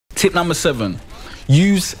Tip number 7.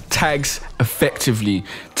 Use tags effectively.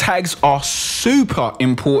 Tags are super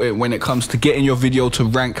important when it comes to getting your video to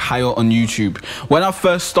rank higher on YouTube. When I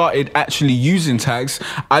first started actually using tags,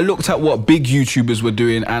 I looked at what big YouTubers were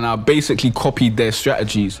doing and I basically copied their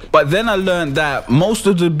strategies. But then I learned that most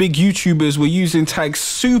of the big YouTubers were using tags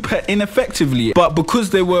super ineffectively. But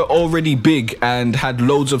because they were already big and had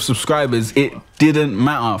loads of subscribers, it didn't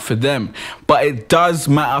matter for them, but it does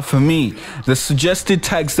matter for me. The suggested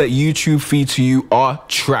tags that YouTube feed to you are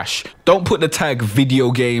trash. Don't put the tag video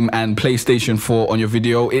game and PlayStation 4 on your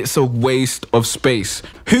video. It's a waste of space.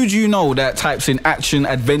 Who do you know that types in action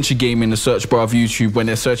adventure game in the search bar of YouTube when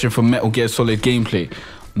they're searching for Metal Gear Solid gameplay?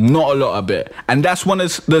 Not a lot of it. And that's one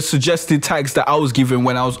of the suggested tags that I was given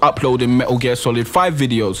when I was uploading Metal Gear Solid 5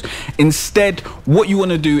 videos. Instead, what you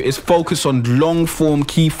want to do is focus on long form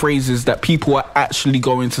key phrases that people are actually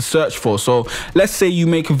going to search for. So let's say you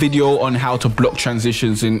make a video on how to block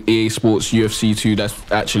transitions in EA Sports UFC 2.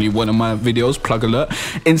 That's actually one of my videos, plug alert.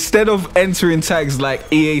 Instead of entering tags like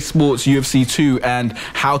EA Sports UFC 2 and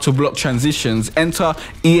how to block transitions, enter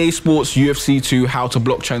EA Sports UFC 2 how to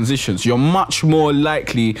block transitions. You're much more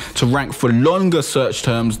likely to rank for longer search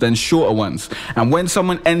terms than shorter ones. And when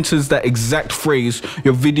someone enters that exact phrase,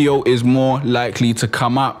 your video is more likely to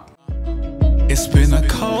come up. It's been a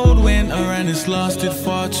cold winter and it's lasted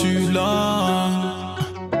far too long.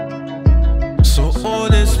 So all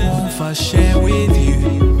this warmth I share with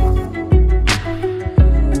you.